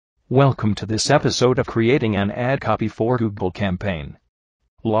Welcome to this episode of creating an ad copy for Google campaign.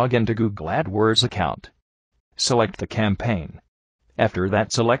 Log into Google AdWords account. Select the campaign. After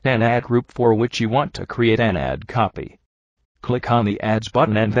that, select an ad group for which you want to create an ad copy. Click on the Ads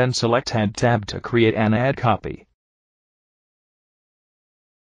button and then select Add tab to create an ad copy.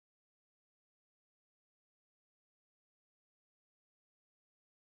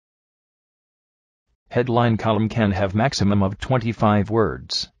 Headline column can have maximum of 25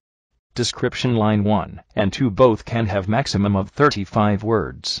 words. Description line 1 and 2 both can have maximum of 35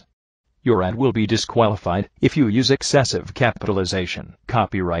 words. Your ad will be disqualified if you use excessive capitalization,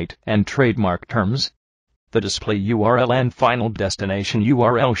 copyright, and trademark terms. The display URL and final destination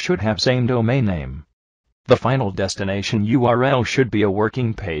URL should have same domain name. The final destination URL should be a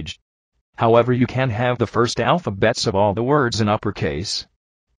working page. However, you can have the first alphabets of all the words in uppercase.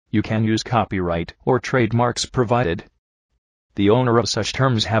 You can use copyright or trademarks provided. The owner of such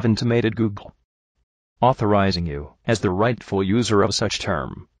terms have intimated Google, authorizing you as the rightful user of such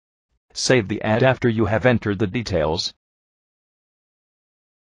term. Save the ad after you have entered the details.